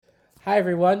Hi,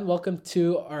 everyone. Welcome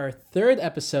to our third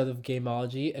episode of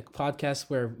Gameology, a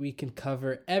podcast where we can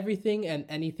cover everything and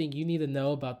anything you need to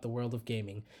know about the world of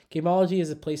gaming. Gameology is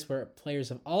a place where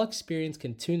players of all experience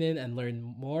can tune in and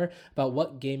learn more about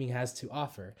what gaming has to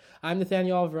offer. I'm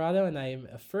Nathaniel Alvarado, and I am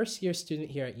a first year student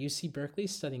here at UC Berkeley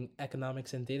studying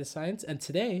economics and data science. And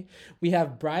today we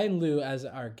have Brian Liu as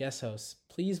our guest host.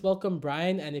 Please welcome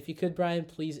Brian, and if you could, Brian,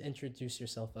 please introduce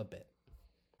yourself a bit.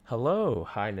 Hello.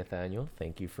 Hi, Nathaniel.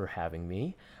 Thank you for having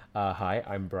me. Hi,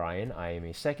 I'm Brian. I am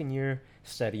a second year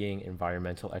studying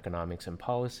environmental economics and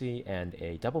policy and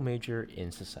a double major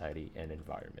in society and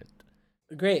environment.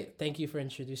 Great. Thank you for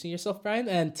introducing yourself, Brian.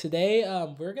 And today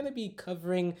we're going to be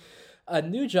covering a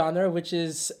new genre, which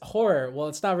is horror. Well,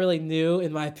 it's not really new,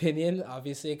 in my opinion,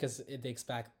 obviously, because it dates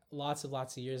back lots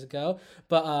of years ago,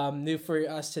 but new for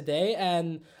us today.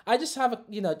 And I just have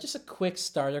just a quick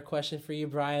starter question for you,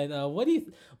 Brian. What do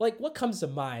you like? What comes to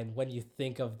mind when you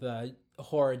think of the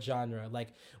horror genre, like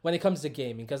when it comes to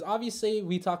gaming? Because obviously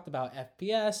we talked about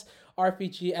FPS,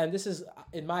 RPG, and this is,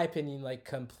 in my opinion, like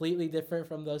completely different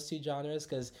from those two genres.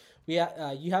 Because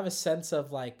you have a sense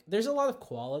of like there's a lot of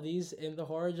qualities in the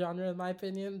horror genre, in my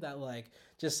opinion, that like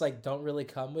just like don't really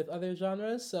come with other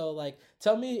genres. So like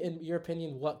tell me, in your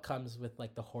opinion, what comes with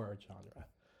like the horror genre.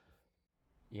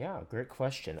 Yeah, great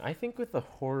question. I think with the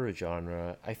horror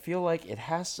genre, I feel like it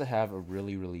has to have a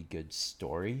really good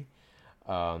story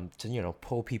to,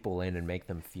 pull people in and make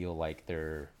them feel like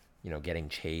they're, getting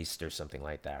chased or something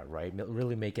like that, right?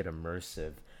 Really make it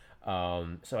immersive.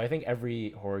 So I think every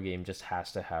horror game just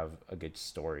has to have a good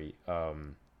story.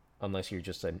 Unless you're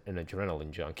just an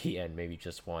adrenaline junkie and maybe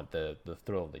just want the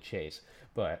thrill of the chase.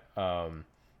 But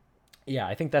yeah,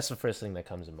 I think that's the first thing that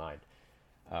comes to mind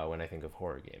when I think of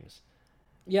horror games.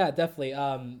 Yeah, definitely.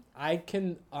 I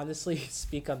can honestly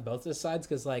speak on both the sides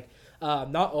because, like,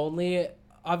 not only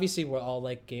obviously we're all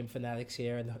like game fanatics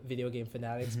here and video game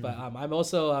fanatics, but I'm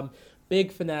also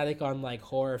big fanatic on like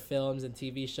horror films and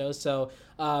TV shows. So,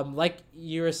 like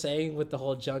you were saying with the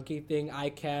whole junkie thing, I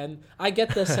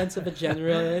get the sense of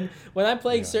adrenaline when I'm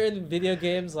playing Yeah. certain video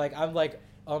games. Like I'm like,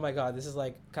 oh my god, this is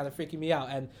like kind of freaking me out.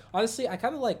 And honestly, I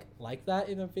kind of like that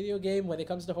in a video game when it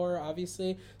comes to horror,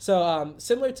 obviously. So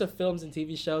similar to films and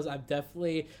TV shows, I'm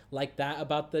definitely like that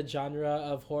about the genre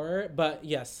of horror. But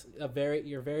yes,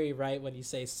 you're very right when you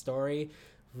say story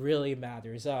really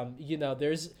matters.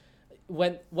 There's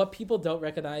when what people don't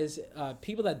recognize,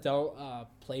 people that don't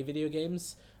play video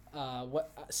games,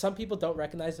 what some people don't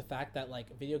recognize the fact that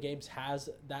like video games has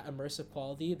that immersive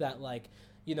quality that like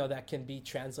that can be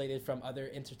translated from other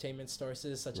entertainment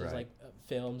sources such as Right. like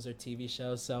films or TV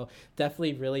shows. So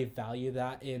definitely really value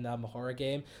that in a horror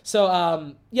game.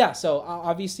 So yeah, so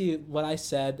obviously what I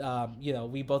said,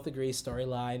 we both agree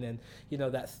storyline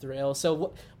and that thrill.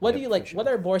 So what do you Yep, for like? What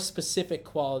sure. are more specific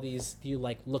qualities do you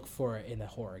like look for in a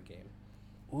horror game?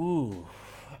 Ooh.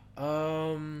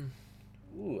 Um.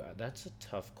 That's a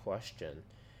tough question.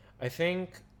 I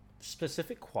think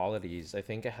specific qualities, I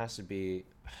think it has to be,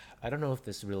 I don't know if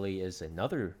this really is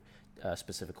another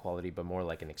specific quality, but more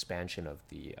like an expansion of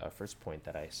the first point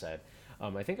that I said.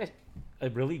 I think a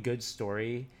really good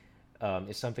story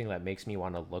is something that makes me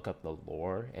want to look up the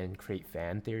lore and create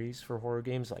fan theories for horror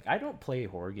games. Like, I don't play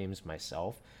horror games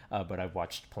myself, but I've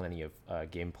watched plenty of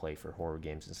gameplay for horror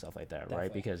games and stuff like that,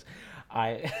 right? Definitely. Because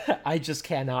I I just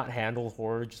cannot handle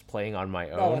horror just playing on my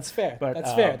No, own. that's fair. But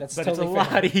That's fair. That's it's a totally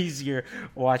fair. lot easier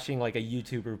watching like a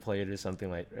YouTuber play it or something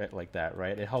like that,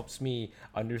 right? It helps me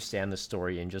understand the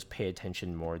story and just pay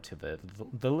attention more to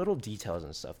the little details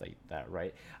and stuff like that,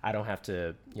 right? I don't have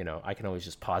to, I can always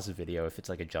just pause the video if it's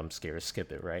like a jump scare,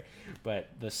 skip it, right? But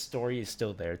the story is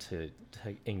still there to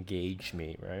engage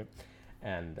me, right?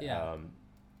 And Yeah.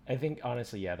 I think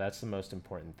honestly, yeah, that's the most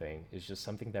important thing. Is just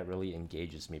something that really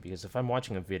engages me because if I'm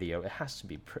watching a video, it has to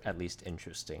be at least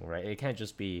interesting, right? It can't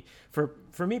just be for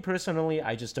me personally.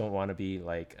 I just don't want to be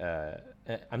like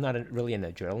I'm not really an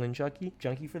adrenaline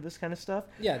junkie for this kind of stuff.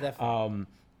 Yeah, definitely. Um,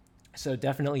 so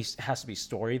definitely has to be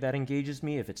story that engages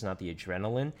me if it's not the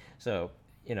adrenaline. So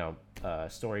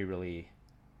story really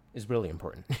is really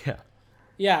important. Yeah.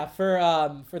 Yeah,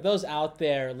 for those out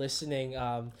there listening,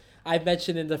 I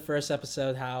mentioned in the first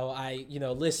episode how I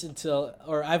listened to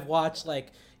or I've watched like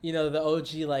the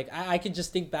OG, like I can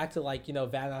just think back to like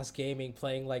Vanoss Gaming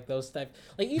playing like those type,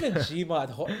 like even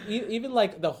Gmod even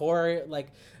like the horror like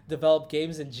developed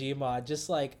games in Gmod, just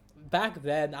like back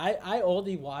then I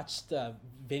only watched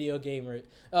video game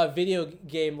or video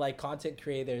game like content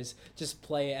creators just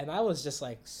play it, and I was just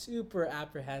like super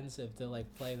apprehensive to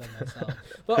like play them myself.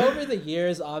 But over the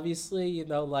years, obviously,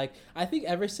 like I think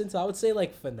ever since I would say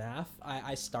like FNAF,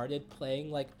 I started playing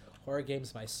like horror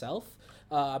games myself.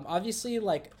 Obviously,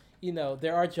 like,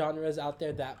 there are genres out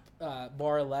there that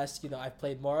more or less, I've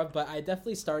played more of, but I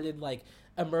definitely started like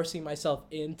immersing myself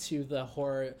into the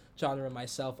horror genre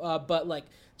myself. But like,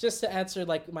 just to answer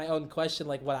like my own question,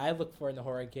 like what I look for in a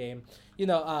horror game,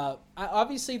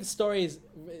 obviously the story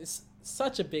is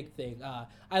such a big thing.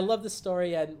 I love the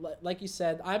story, and like you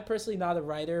said, I'm personally not a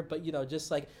writer, but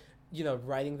just like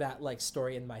writing that like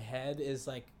story in my head is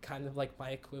like kind of like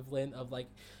my equivalent of like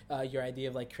your idea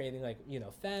of like creating like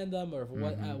fandom or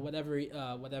Mm-hmm.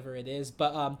 whatever it is.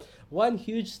 But one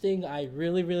huge thing I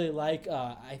really like,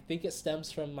 I think it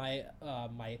stems from my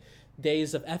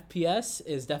days of FPS,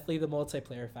 is definitely the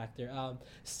multiplayer factor.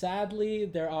 Sadly,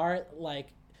 there are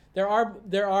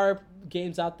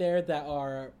games out there that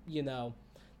are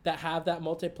that have that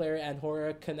multiplayer and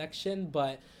horror connection,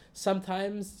 but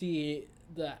sometimes the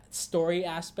story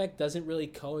aspect doesn't really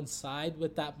coincide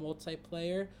with that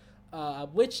multiplayer.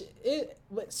 Which it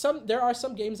some there are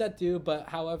some games that do, but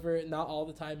however, not all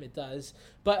the time it does.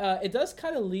 But it does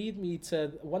kind of lead me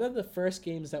to one of the first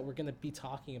games that we're going to be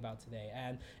talking about today,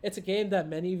 and it's a game that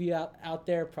many of you out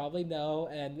there probably know,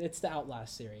 and it's the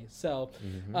Outlast series. So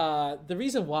Mm-hmm. the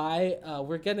reason why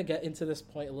we're going to get into this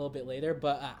point a little bit later,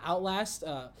 but Outlast,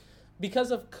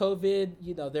 because of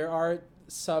COVID, there are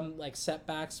some like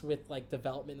setbacks with like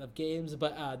development of games,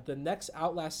 but the next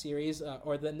Outlast series,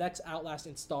 or the next Outlast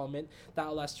installment, the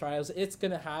Outlast Trials, it's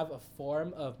gonna have a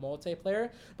form of multiplayer,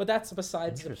 but that's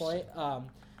besides the Interesting. point.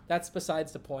 That's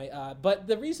besides the point. But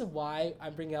the reason why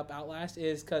I'm bringing up Outlast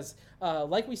is because,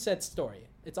 like we said, story.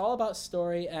 It's all about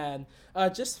story, and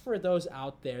just for those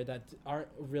out there that aren't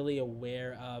really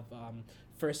aware of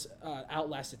first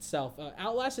Outlast itself,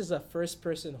 Outlast is a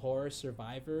first-person horror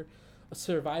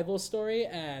survival story,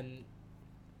 and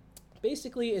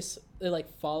basically it like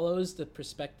follows the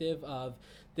perspective of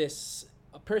this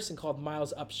a person called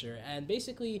Miles Upshur, and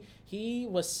basically he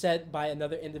was sent by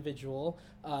another individual,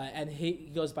 and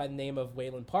he goes by the name of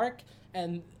Waylon Park,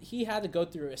 and he had to go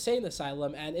through a insane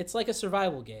asylum, and it's like a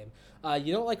survival game.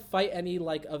 You don't like fight any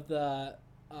like of the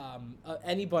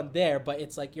anyone there, but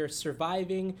it's like you're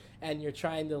surviving and you're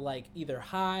trying to like either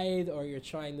hide or you're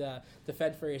trying to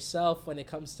defend for yourself when it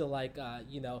comes to like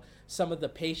some of the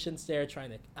patients there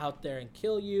trying to out there and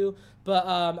kill you. But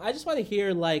I just want to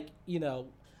hear like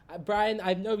Brian,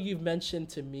 I know you've mentioned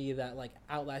to me that like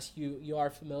Outlast, you are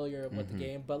familiar with the Mm-hmm.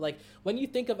 game, but like when you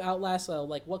think of Outlast,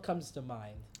 like what comes to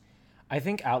mind? I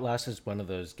think Outlast is one of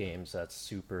those games that's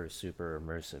super, super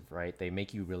immersive, right? They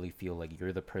make you really feel like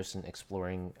you're the person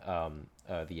exploring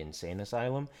the insane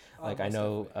asylum. Oh, Like I most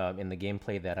know definitely. in the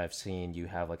gameplay that I've seen, you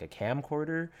have like a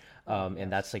camcorder, Oh and yes.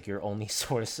 that's like your only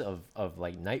source of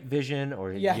like night vision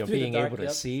or Yeah, through the being able dark. to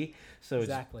Yep. see. So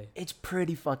Exactly. it's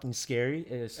pretty fucking scary.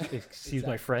 Excuse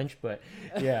my Exactly. French, but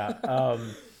yeah.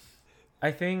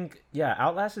 I think yeah,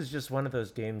 Outlast is just one of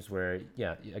those games where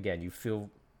yeah, again, you feel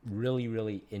really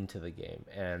really into the game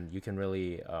and you can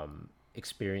really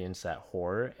experience that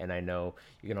horror, and I know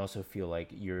you can also feel like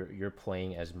you're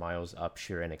playing as Miles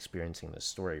Upshur and experiencing the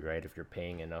story, right? If you're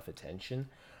paying enough attention.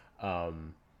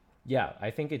 Um yeah, I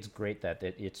think it's great that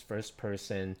it's first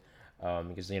person,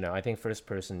 because I think first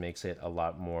person makes it a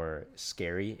lot more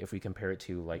scary if we compare it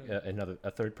to like Mm. a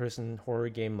third person horror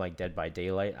game like Dead by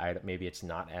Daylight. Maybe it's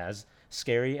not as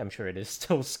scary. I'm sure it is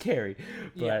still scary,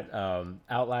 Yeah. but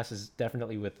Outlast is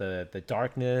definitely with the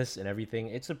darkness and everything.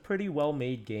 It's a pretty well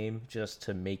made game just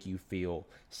to make you feel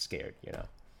scared. Yeah.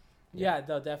 Yeah,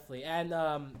 no, definitely. And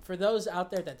for those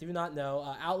out there that do not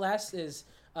know, Outlast is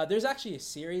there's actually a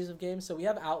series of games. So we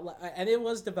have Outlast, and it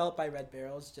was developed by Red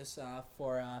Barrels just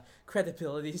for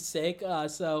credibility's sake.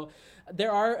 So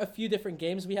there are a few different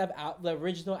games. We have the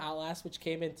original Outlast, which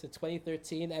came into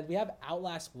 2013, and we have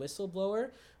Outlast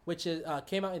Whistleblower, which is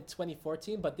came out in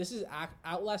 2014. But this is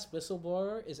Outlast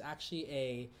Whistleblower is actually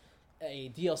a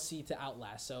DLC to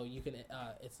Outlast, so you can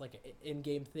it's like an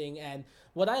in-game thing. And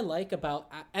what I like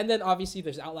about and then obviously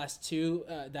there's Outlast 2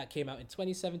 that came out in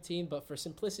 2017, but for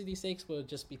simplicity's sakes we'll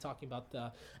just be talking about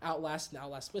the Outlast and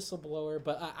Outlast Whistleblower.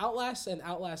 But Outlast and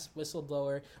Outlast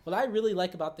Whistleblower, what I really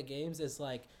like about the games is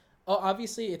like, oh,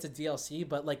 obviously it's a DLC,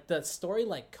 but like the story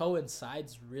like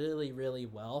coincides really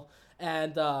well.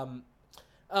 And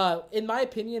in my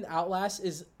opinion, Outlast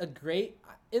is a great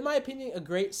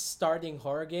starting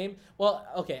horror game. Well,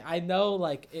 okay, I know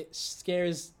like it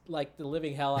scares like the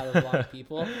living hell out of a lot of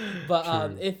people, but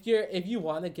True. if you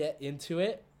want to get into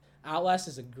it, Outlast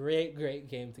is a great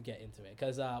game to get into it.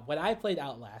 Because when I played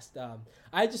Outlast,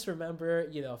 I just remember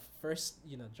first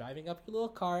driving up your little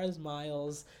car as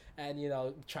Miles, and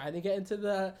trying to get into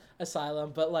the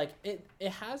asylum, but like it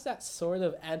has that sort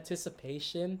of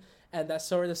anticipation and that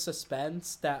sort of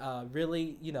suspense that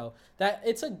really, that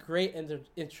it's a great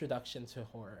introduction to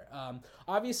horror.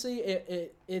 Obviously,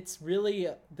 it's really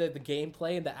the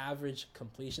gameplay and the average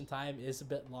completion time is a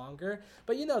bit longer,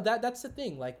 but that's the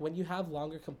thing. Like when you have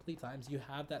longer complete times, you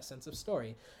have that sense of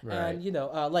story, Right.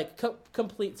 and like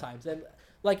complete times, and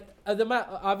like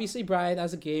obviously Brian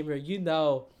as a gamer, you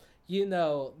know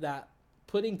that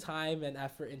putting time and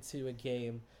effort into a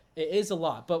game, it is a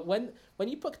lot. But when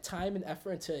you put time and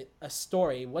effort into a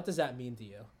story, what does that mean to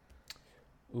you?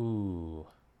 Ooh.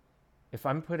 If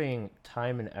I'm putting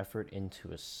time and effort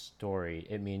into a story,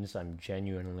 it means I'm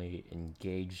genuinely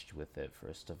engaged with it,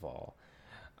 first of all.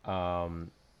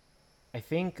 Um, I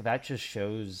think that just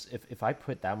shows if I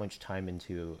put that much time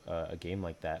into a game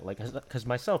like that, like, because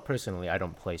myself personally, I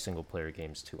don't play single player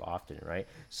games too often, right?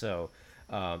 So,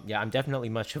 yeah, I'm definitely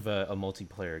much of a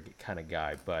multiplayer kind of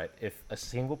guy. But if a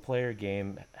single player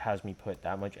game has me put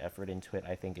that much effort into it,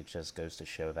 I think it just goes to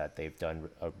show that they've done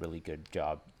a really good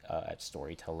job at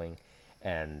storytelling,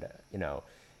 and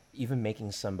even making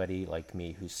somebody like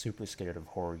me who's super scared of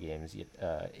horror games yet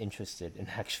interested in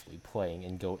actually playing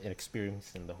and go and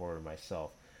experiencing the horror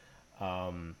myself.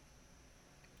 Um,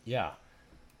 yeah.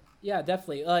 Yeah,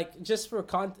 definitely. Like just for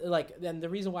like, and the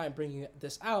reason why I'm bringing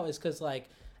this out is because like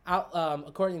out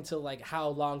according to like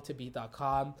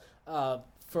howlongtobeat.com,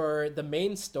 for the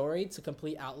main story to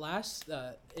complete Outlast,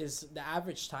 is the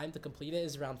average time to complete it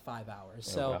is around 5 hours.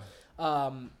 Oh So god.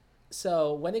 um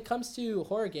so when it comes to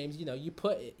horror games, you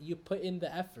put in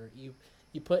the effort, you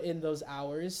put in those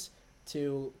hours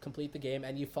to complete the game,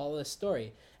 and you follow the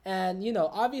story. And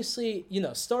obviously,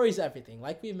 story's everything.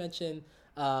 Like we mentioned,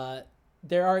 uh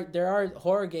there are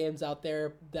horror games out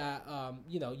there that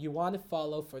you want to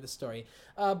follow for the story.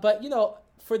 But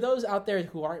for those out there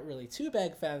who aren't really too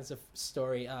big fans of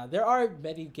story, there are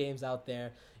many games out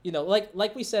there.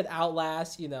 Like we said,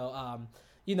 Outlast.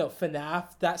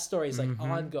 FNAF. That story is like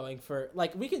Mm-hmm. ongoing for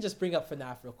like we can just bring up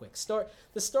FNAF real quick.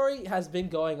 The story has been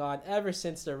going on ever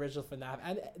since the original FNAF,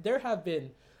 and there have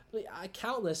been like, a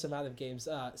countless amount of games.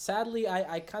 Sadly,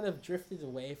 I kind of drifted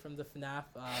away from the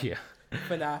Yeah.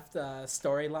 FNAF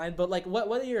storyline. But like, what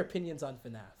are your opinions on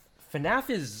FNAF? FNAF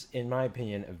is, in my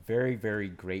opinion, a very, very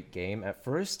great game. At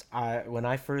first, when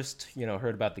I first,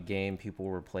 heard about the game, people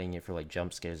were playing it for like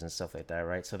jump scares and stuff like that,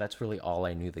 right? So that's really all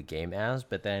I knew the game as.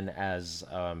 But then, as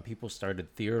people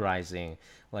started theorizing,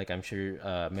 like I'm sure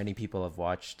many people have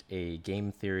watched a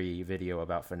game theory video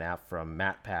about FNAF from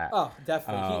MatPat. Oh,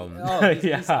 definitely. He's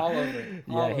Yeah, all over it.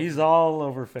 All yeah, over he's it. all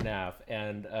over FNAF,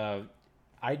 and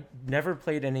I never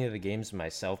played any of the games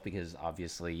myself because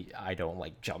obviously I don't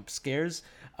like jump scares.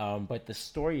 But the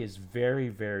story is very,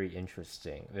 very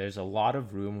interesting. There's a lot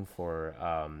of room for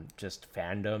just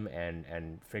fandom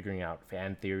and figuring out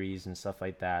fan theories and stuff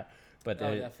like that. But Oh,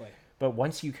 the, definitely. but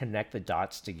once you connect the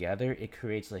dots together, it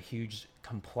creates a huge,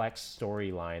 complex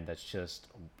storyline that's just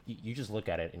you just look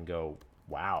at it and go,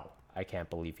 "Wow, I can't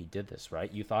believe he did this."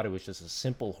 Right? You thought it was just a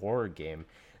simple horror game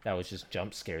that was just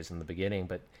jump scares in the beginning,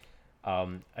 but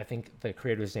I think the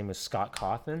creator's name was Scott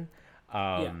Cawthon.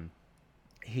 Yeah. Um,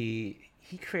 he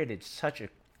created such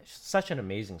an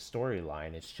amazing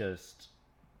storyline. It's just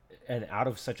and out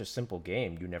of such a simple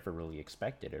game, you never really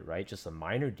expected it, right? Just the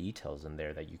minor details in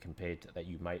there that that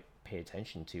you might pay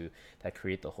attention to that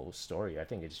create the whole story. I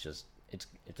think it's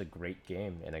a great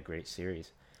game and a great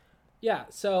series. Yeah,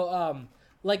 so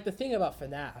like the thing about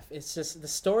FNAF, it's just the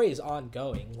story is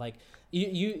ongoing. Like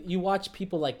you watch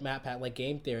people like MatPat, like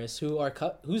game theorists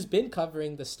who's been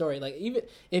covering the story. Like even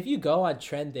if you go on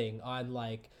trending on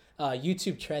like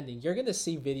YouTube trending, you're gonna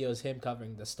see videos him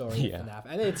covering the story of Yeah. FNAF,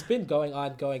 and it's been going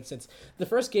since the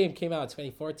first game came out in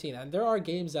 2014, and there are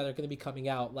games that are gonna be coming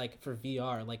out like for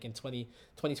VR like in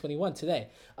 2021 today.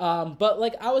 But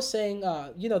like I was saying,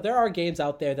 there are games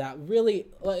out there that really,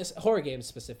 like, horror games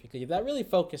specifically, that really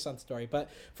focus on story. But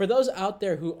for those out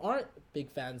there who aren't big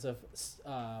fans of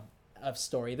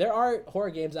story, there are horror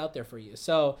games out there for you.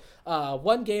 So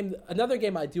another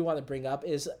game I do want to bring up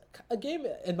is a game,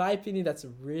 in my opinion, that's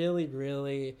really,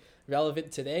 really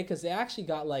relevant today because they actually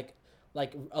got like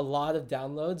a lot of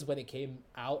downloads when it came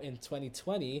out in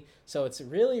 2020. So it's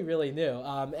really, really new.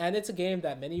 And it's a game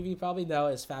that many of you probably know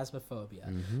is Phasmophobia.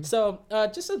 Hmm. So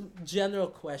just a general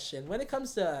question. When it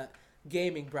comes to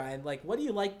gaming, Brian, like what do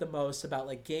you like the most about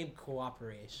like game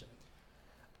cooperation?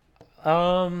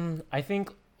 I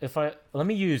think if I let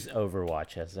me use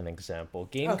Overwatch as an example.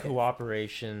 Game Okay.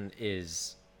 cooperation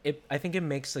is it. I think it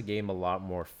makes the game a lot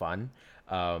more fun.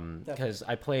 Because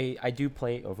Definitely. I do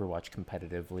play Overwatch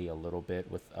competitively a little bit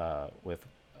with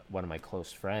one of my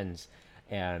close friends,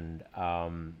 and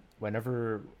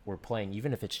whenever we're playing,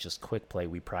 even if it's just quick play,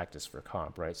 we practice for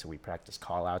comp, right? So we practice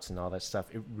call outs and all that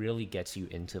stuff. It really gets you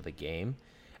into the game.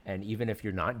 And even if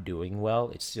you're not doing well,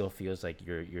 it still feels like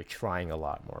you're trying a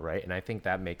lot more, right? And I think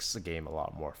that makes the game a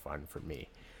lot more fun for me.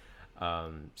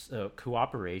 So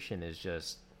cooperation is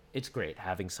just, it's great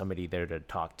having somebody there to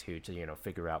talk to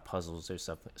figure out puzzles or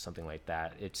something like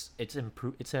that. It's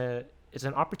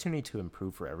an opportunity to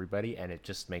improve for everybody, and it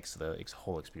just makes the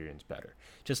whole experience better.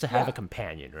 Just to have a Yeah.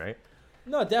 companion, right?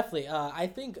 No, definitely. I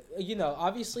think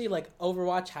obviously, like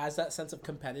Overwatch has that sense of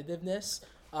competitiveness,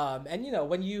 and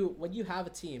when you have a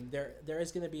team, there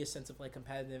is going to be a sense of like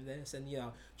competitiveness and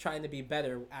trying to be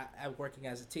better at working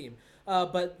as a team.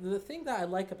 But the thing that I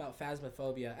like about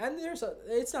Phasmophobia, and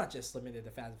it's not just limited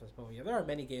to Phasmophobia. There are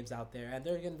many games out there, and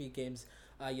there are going to be games.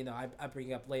 I'm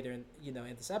bringing up later in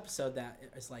this episode that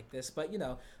is like this, but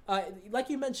like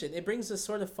you mentioned, it brings a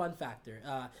sort of fun factor.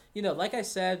 Like I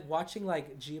said, watching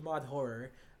like Gmod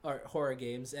horror or horror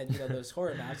games and those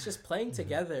horror maps, just playing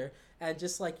together and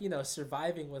just like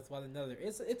surviving with one another.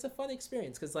 It's a fun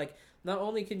experience because like not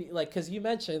only can you like because you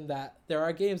mentioned that there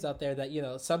are games out there that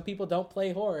some people don't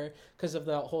play horror because of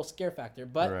the whole scare factor,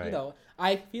 but Right.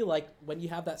 I feel like when you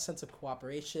have that sense of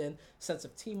cooperation, sense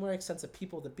of teamwork, sense of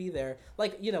people to be there,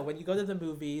 like when you go to the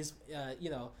movies,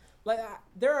 like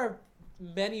there are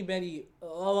a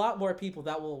lot more people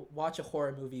that will watch a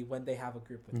horror movie when they have a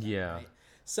group with them, Yeah. right?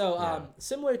 So Yeah.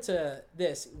 similar to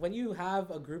this, when you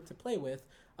have a group to play with,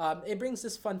 it brings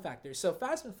this fun factor. So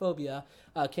Phasmophobia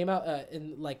came out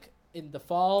in the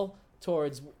fall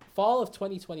of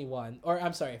 2021, or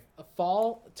I'm sorry,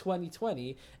 fall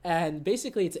 2020, and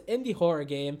basically it's an indie horror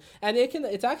game, and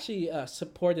it's actually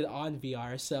supported on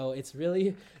VR, so it's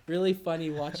really really funny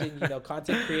watching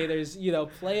content creators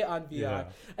play on VR,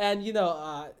 Yeah. and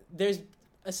there's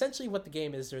essentially what the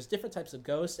game is. There's different types of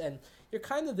ghosts, and you're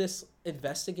kind of this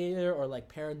investigator or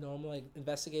like paranormal like,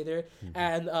 investigator,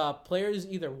 and players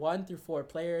either 1 through 4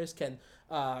 players can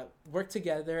work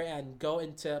together and go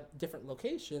into different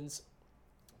locations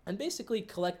and basically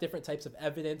collect different types of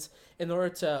evidence in order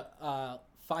to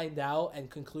find out and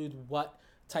conclude what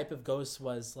type of ghost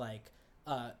was like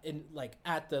in like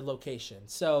at the location.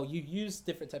 So you use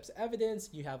different types of evidence.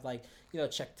 You have like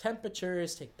check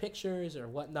temperatures, take pictures or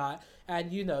whatnot,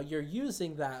 and you're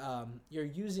using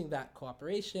that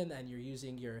cooperation and you're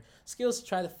using your skills to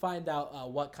try to find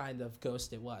out what kind of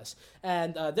ghost it was.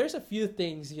 And there's a few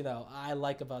things I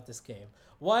like about this game.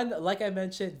 One, like I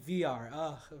mentioned,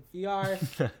 VR.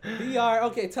 VR, VR.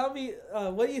 Okay, tell me,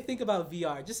 what do you think about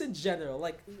VR? Just in general,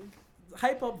 like,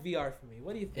 hype up VR for me.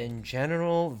 What do you think? In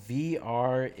general,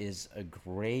 VR is a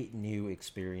great new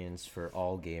experience for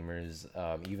all gamers.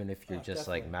 Even if you're Oh, just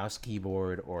like definitely. mouse,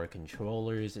 keyboard, or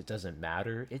controllers, it doesn't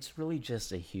matter. It's really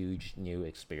just a huge new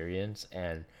experience.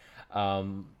 And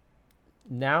um,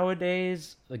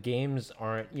 nowadays, the games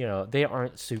aren't, they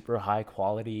aren't super high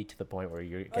quality to the point where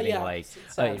you're Oh getting yeah, like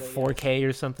a sadly, yeah. 4K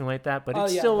or something like that. But Oh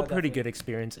it's yeah, still no, a pretty definitely. good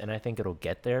experience, and I think it'll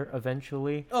get there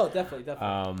eventually. Oh, definitely,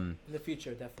 definitely. Um, In the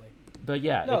future, definitely. but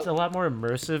yeah, it's No, a lot more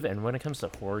immersive. And when it comes to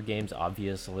horror games,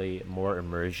 obviously, more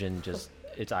immersion. Just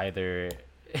it's either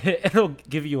it'll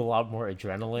give you a lot more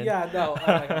adrenaline. yeah, no. Oh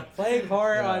my God. Playing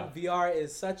horror Yeah. on VR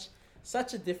is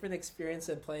such a different experience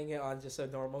than playing it on just a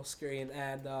normal screen.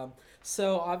 And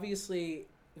so obviously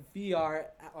VR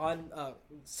on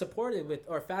supported with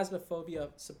or Phasmophobia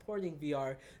supporting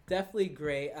VR definitely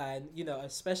great. And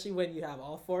especially when you have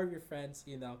all 4 of your friends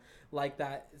like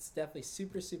that, it's definitely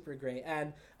super super great.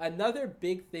 And another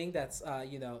big thing that's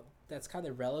kind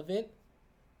of relevant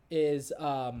is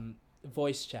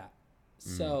voice chat.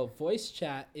 Mm. So voice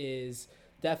chat is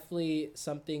definitely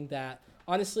something that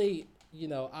honestly,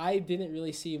 I didn't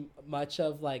really see much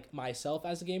of like myself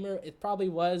as a gamer. It probably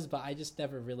was, but I just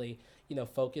never really,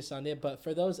 focused on it. But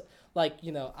for those like,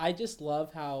 I just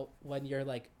love how when you're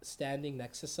like standing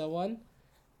next to someone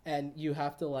and you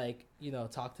have to like,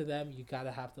 talk to them, you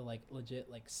gotta have to like legit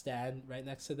like stand right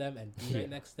next to them and be Yeah, right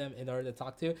next to them in order to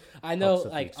talk to. I know helps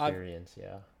with the like experience.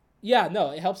 Yeah. yeah,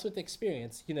 no, it helps with the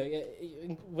experience.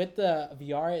 With the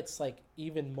VR, it's like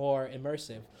even more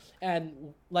immersive.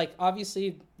 And like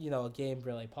obviously, a game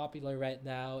really popular right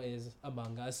now is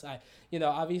Among Us.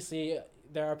 Obviously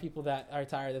there are people that are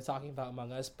tired of talking about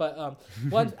Among Us, but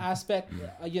one aspect,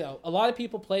 a lot of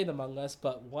people played Among Us,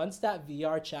 but once that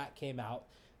VR chat came out,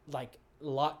 like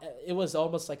it was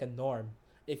almost like a norm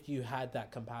if you had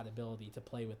that compatibility to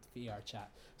play with VR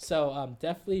chat. So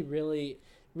definitely really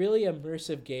really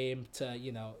immersive game to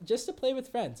just to play with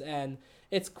friends, and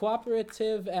it's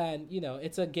cooperative, and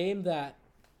it's a game that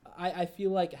I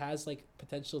feel like has like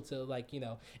potential to like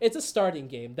it's a starting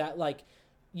game that like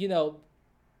you know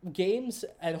games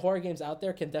and horror games out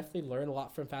there can definitely learn a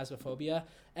lot from Phasmophobia.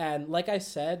 And like I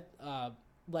said,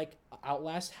 like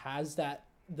Outlast has that,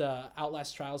 the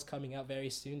Outlast Trials coming out very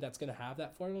soon. That's gonna have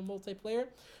that form of multiplayer.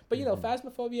 But you know, Hmm.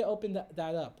 Phasmophobia opened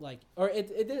that up, like, or it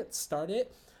didn't start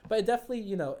it, but it definitely,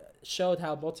 you know, showed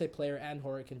how multiplayer and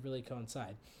horror can really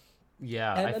coincide.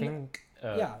 Yeah, And, I and think.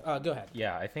 yeah, go ahead.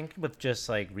 Yeah, I think with just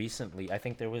like recently, I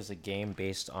think there was a game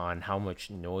based on how much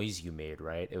noise you made,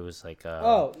 right? It was like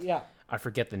Oh yeah. I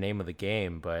forget the name of the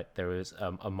game, but there was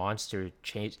a monster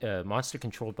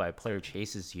controlled by a player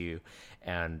chases you,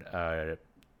 and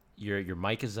your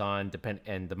mic is on,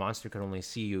 and the monster can only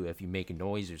see you if you make a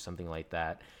noise or something like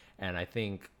that. And I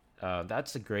think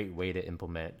that's a great way to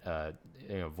implement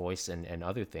voice and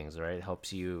other things, right?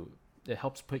 It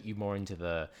helps put you more into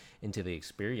the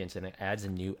experience, and it adds a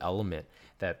new element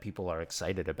that people are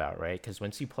excited about, right? Because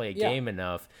once you play a Yeah. game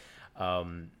enough,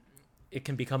 um, it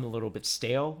can become a little bit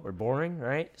stale or boring,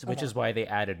 right? So, which Uh-huh. is why they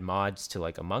added mods to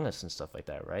like Among Us and stuff like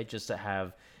that, right? Just to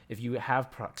have, if you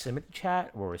have proximity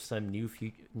chat or some new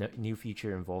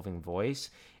feature involving voice,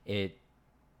 it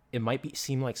it might be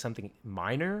seem like something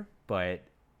minor, but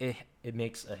it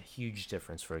makes a huge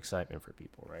difference for excitement for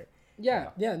people, right? Yeah,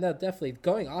 Yeah. yeah, no, definitely.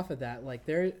 Going off of that, like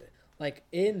there, like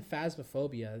in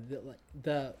Phasmophobia,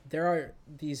 there are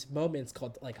these moments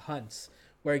called like hunts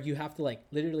where you have to like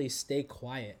literally stay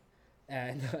quiet,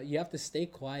 and you have to stay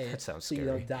That quiet sounds so you scary.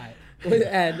 don't die.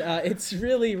 And it's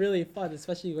really really fun,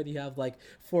 especially when you have like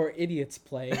four idiots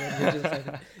playing and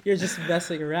you're just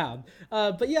messing around.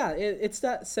 But yeah, it's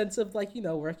that sense of like, you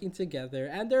know, working together.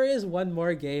 And there is one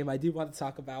more game I do want to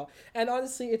talk about, and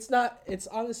honestly, it's not. It's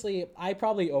honestly, I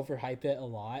probably overhype it a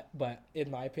lot, but in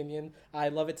my opinion, I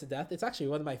love it to death. It's actually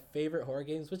one of my favorite horror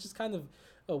games, which is kind of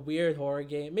a weird horror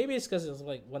game. Maybe it's because it was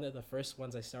like one of the first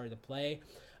ones I started to play.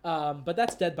 But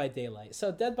that's Dead by Daylight.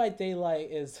 So Dead by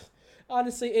Daylight is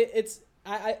honestly, it's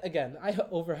I again I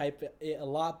overhype it a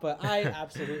lot, but I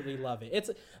absolutely love it. It's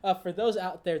for those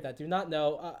out there that do not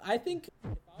know, I think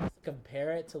if I was to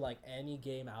compare it to like any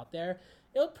game out there,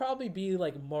 it would probably be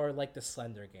like more like the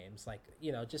Slender games, like,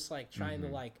 you know, just like trying to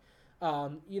Hmm. like,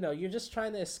 you know, you're just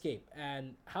trying to escape.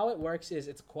 And how it works is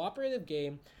it's a cooperative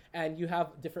game, and you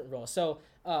have different roles. So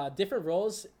different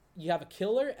roles, you have a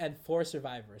killer and four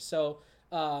survivors. So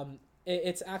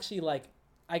it's actually like,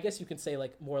 I guess you could say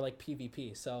like more like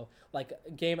PvP. So like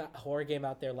a game, horror game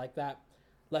out there like that,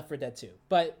 Left 4 Dead 2,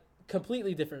 but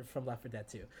completely different from Left 4 Dead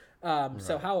 2.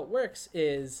 So Right. how it works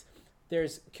is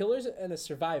there's killers and a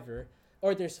survivor,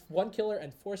 or there's one killer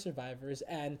and four survivors,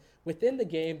 and within the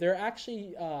game there are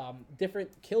actually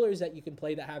different killers that you can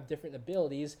play that have different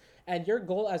abilities. And your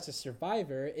goal as a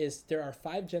survivor is there are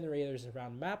five generators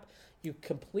around the map. You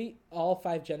complete all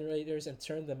five generators and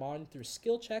turn them on through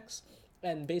skill checks.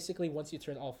 And basically, once you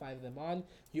turn all five of them on,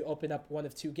 you open up one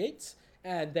of two gates,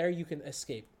 and there you can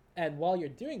escape. And while you're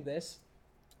doing this,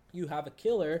 you have a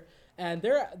killer, and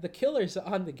the killers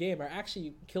on the game are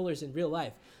actually killers in real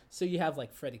life. So you have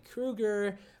like Freddy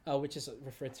Krueger, which is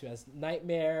referred to as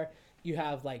Nightmare. You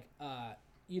have like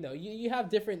you know, you have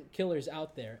different killers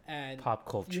out there, and Pop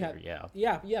you have, culture,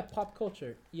 yeah. yeah, pop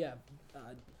culture, yeah.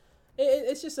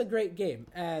 It's just a great game,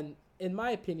 and in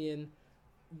my opinion,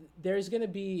 there's gonna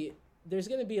be there's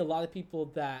gonna be a lot of people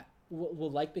that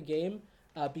will like the game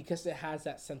because it has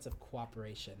that sense of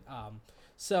cooperation.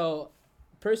 So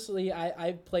personally,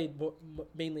 I played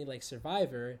mainly like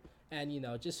Survivor, and you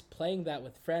know, just playing that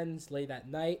with friends late at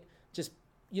night. Just,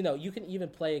 you know, you can even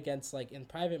play against like in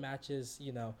private matches.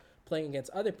 You know, playing against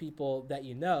other people that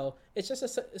you know. It's just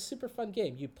a super fun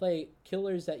game. You play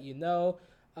killers that you know,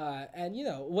 and you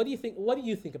know, what do you think? What do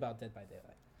you think about Dead by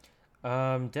Daylight?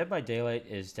 Dead by Daylight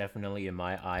is definitely, in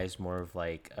my eyes, more of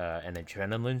like an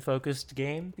adrenaline focused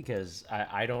game because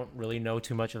I don't really know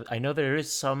too much of. I know there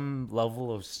is some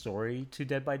level of story to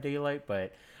Dead by Daylight,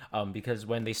 but because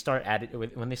when they started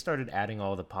adding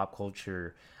all the pop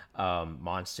culture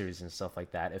monsters and stuff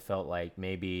like that, it felt like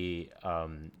maybe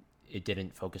it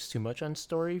didn't focus too much on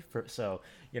story. So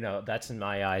that's in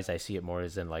my eyes. I see it more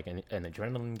as in like an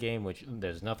adrenaline game, which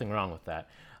there's nothing wrong with that.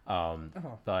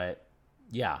 Uh-huh. But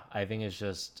yeah, I think it's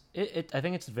just I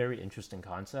think it's a very interesting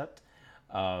concept,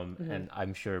 Mm-hmm. and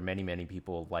I'm sure many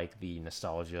people like the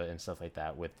nostalgia and stuff like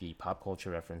that with the pop culture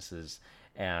references,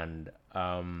 and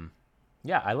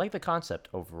yeah, I like the concept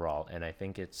overall, and I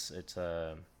think it's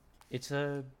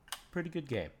a pretty good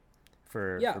game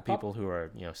Yeah, for pop. people who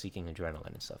are seeking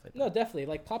adrenaline and stuff like No, that. definitely.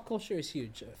 Like pop culture is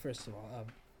huge. First of all,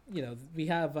 you know, we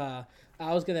have. I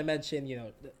was gonna mention, you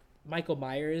know, Michael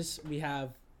Myers. We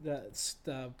have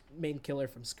the main killer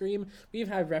from Scream. We've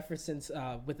had references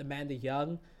with Amanda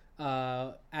Young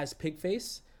as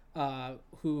Pigface.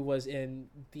 who was in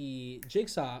the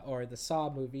Jigsaw or the Saw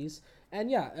movies. And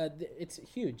yeah, it's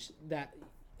huge that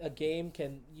a game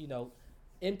can,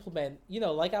 implement,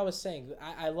 like I was saying,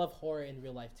 I love horror in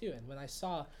real life too. And when I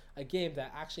saw a game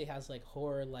that actually has like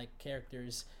horror like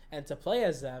characters and to play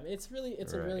as them, it's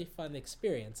a really Right. fun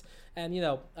experience. And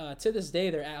to this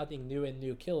day they're adding new and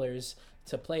new killers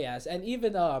to play as. And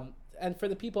even and for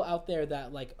the people out there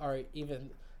that like are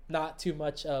even not too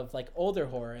much of like older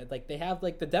horror, like they have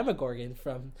like the Demogorgon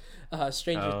from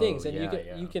Stranger Oh Things, and yeah,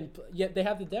 yeah. yeah, they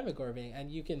have the Demogorgon,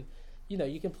 and you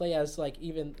can play as like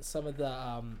even some of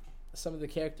the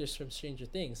characters from Stranger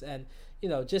Things. And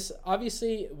just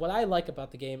obviously what I like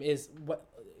about the game is what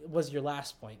was your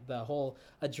last point, the whole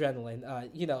adrenaline.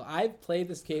 I've played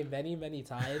this game many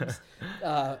times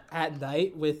at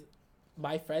night with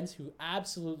my friends who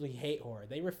absolutely hate horror.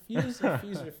 They refuse.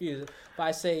 But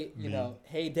I say, Me.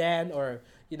 hey Dan, or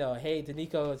hey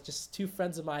Danico, it's just two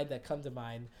friends of mine that come to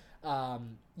mind.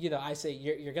 I say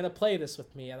you're gonna play this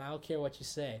with me, and I don't care what you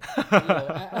say.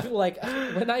 Like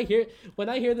when I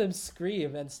hear them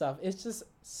scream and stuff, it's just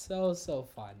so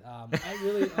fun. I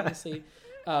really honestly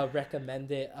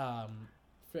recommend it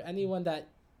for anyone that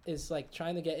is like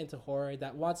trying to get into horror,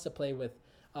 that wants to play with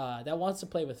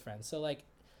friends. So like,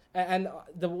 and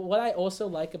the what I also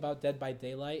like about Dead by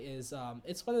Daylight is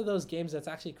it's one of those games that's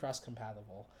actually cross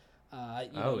compatible. Oh,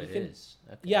 You it can, is.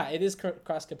 Okay. yeah, it is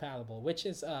cross compatible, which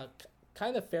is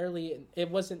kind of fairly. It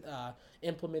wasn't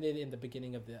implemented in the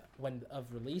beginning of the when of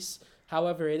release.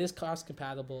 However, it is cross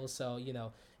compatible, so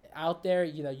out there,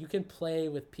 you can play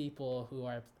with people who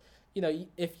are,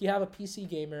 if you have a PC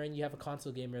gamer and you have a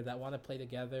console gamer that want to play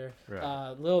together.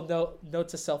 Right. Little note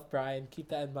to self, Brian, keep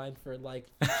that in mind for like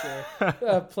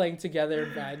future playing together,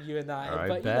 Brian, you and I. I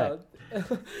But bet.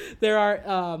 there are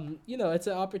it's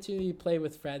an opportunity to play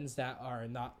with friends that are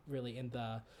not really in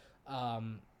the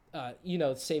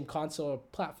same console or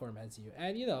platform as you.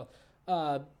 And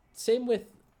uh same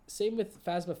with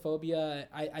Phasmophobia.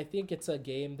 I think it's a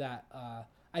game that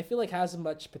I feel like has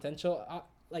much potential.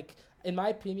 Like in my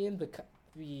opinion,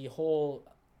 the whole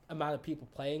amount of people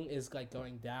playing is like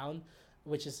going down,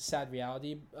 which is a sad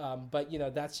reality. But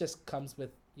that's just comes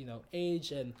with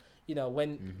age. And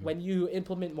Hmm. when you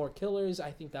implement more killers,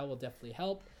 I think that will definitely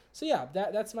help. So yeah,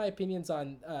 that's my opinions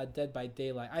on Dead by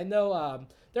Daylight. I know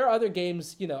there are other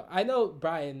games. I know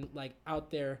Brian, like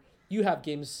out there, you have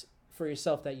games for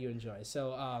yourself that you enjoy.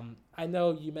 So I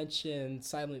know you mentioned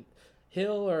Silent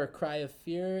Hill or Cry of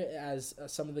Fear as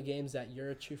some of the games that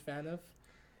you're a true fan of.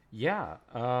 Yeah.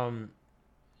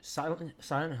 Silent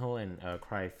Hill and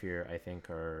Cry of Fear, I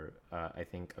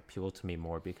think appeal to me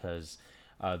more because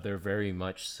they're very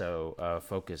much so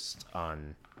focused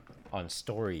on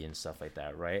story and stuff like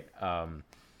that, right?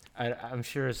 I'm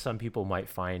sure some people might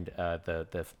find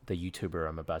the YouTuber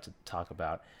I'm about to talk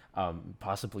about,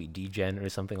 possibly Degen or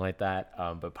something like that,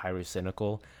 but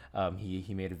Pyrocynical.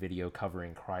 He made a video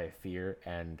covering Cry of Fear,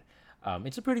 and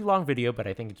it's a pretty long video, but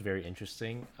I think it's very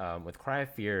interesting. With Cry of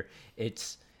Fear,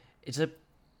 it's a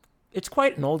it's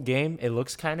quite an old game. It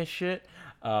looks kind of shit,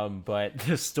 but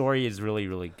the story is really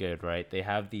really good, right? They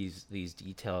have these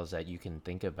details that you can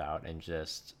think about and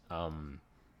just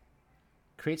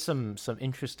create some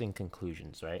interesting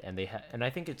conclusions, right? And I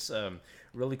think it's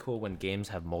really cool when games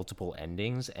have multiple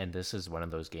endings, and this is one of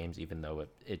those games. Even though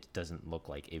it doesn't look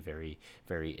like a very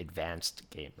advanced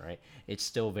game, right? It's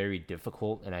still very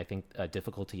difficult, and I think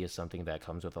difficulty is something that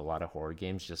comes with a lot of horror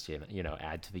games. Just to,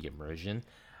 add to the immersion.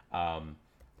 Um,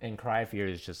 and Cry of Fear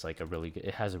is just like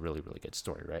it has a really really good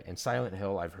story, right? And Silent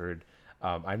Hill, I've heard.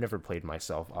 I've never played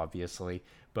myself, obviously,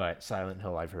 but Silent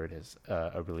Hill I've heard is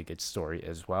a really good story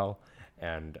as well.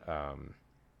 And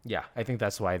yeah, I think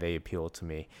that's why they appeal to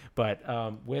me. But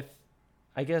with,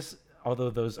 I guess, although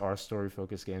those are story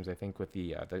focused games, I think with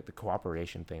the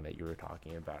cooperation thing that you were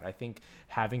talking about, I think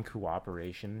having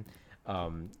cooperation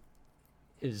um,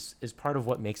 is part of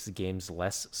what makes the games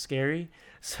less scary.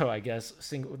 So I guess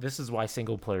this is why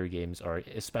single player games are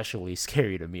especially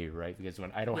scary to me, right? Because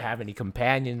when I don't Yeah, have any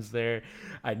companions there,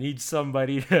 I need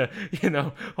somebody to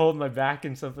hold my back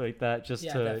and stuff like that,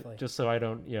 yeah, definitely. just so I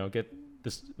don't get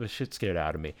the shit scared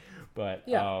out of me. But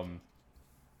Yeah,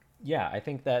 yeah, I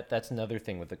think that's another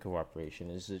thing with the cooperation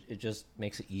is it just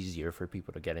makes it easier for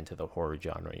people to get into the horror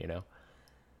genre.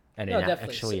 And no,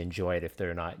 definitely. So, actually enjoy it if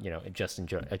they're not, just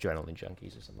adrenaline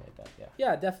junkies or something like that. Yeah.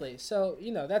 yeah, definitely. So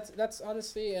that's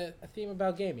honestly a theme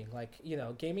about gaming. Like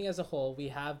gaming as a whole, we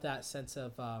have that sense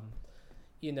of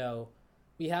you know,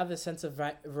 we have a sense of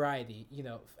variety.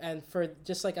 And for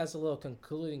just like as a little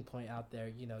concluding point out there,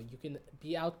 you can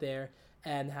be out there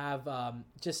and have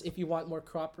just if you want more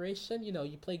cooperation,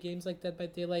 you play games like Dead by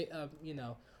Daylight.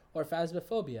 or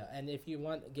Phasmophobia. And if you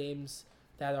want games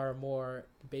that are more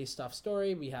based off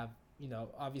story, we have,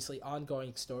 obviously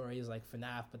ongoing stories like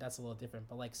FNAF, but that's a little different.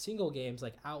 But like single games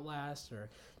like Outlast, or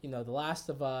The Last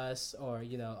of Us, or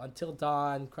Until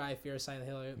Dawn, Cry, Fear, Silent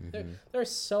Hill. Mm-hmm. There are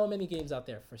so many games out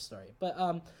there for story. But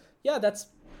yeah, that's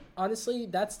honestly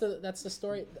that's the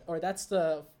story, or that's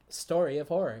the story of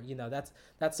horror.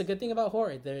 That's the good thing about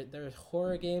horror. There's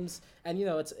horror games, and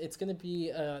it's gonna be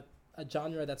a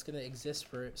genre that's gonna exist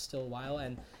for still a while.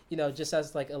 And just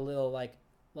as like a little like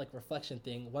reflection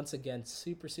thing, once again,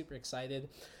 super super excited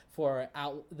for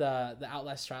the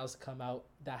Outlast Trials to come out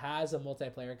that has a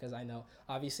multiplayer, because I know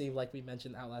obviously, like we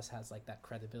mentioned, Outlast has like that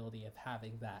credibility of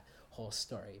having that whole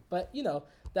story. But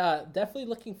definitely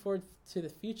looking forward to the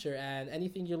future. And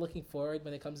anything you're looking forward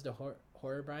when it comes to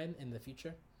horror, Brian, in the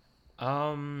future?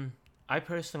 I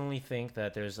personally think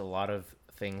that there's a lot of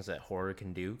things that horror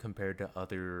can do compared to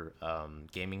other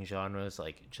gaming genres,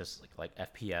 like just like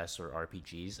FPS or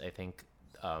RPGs. I think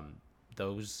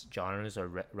those genres are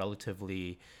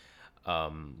relatively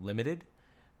limited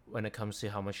when it comes to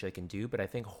how much they can do. But I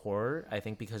think horror,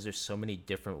 because there's so many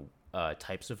different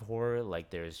types of horror, like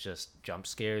there's just jump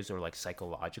scares or like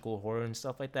psychological horror and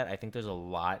stuff like that. I think there's a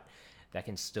lot that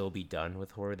can still be done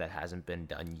with horror that hasn't been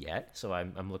done yet. So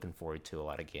I'm looking forward to a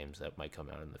lot of games that might come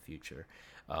out in the future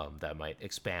that might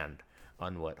expand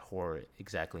on what horror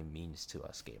exactly means to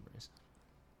us gamers.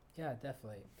 Yeah,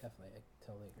 definitely, definitely. I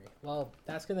totally agree. Well,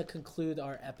 that's going to conclude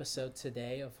our episode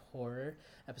today of horror,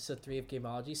 episode 3 of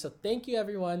Gamology. So thank you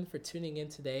everyone for tuning in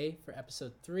today for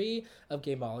episode 3 of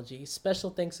Gamology. Special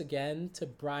thanks again to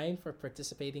Brian for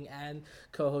participating and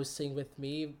co-hosting with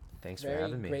me. Thanks for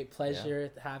having me. Very great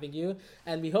pleasure having you.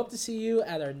 And we hope to see you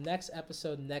at our next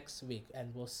episode next week.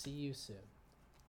 And we'll see you soon.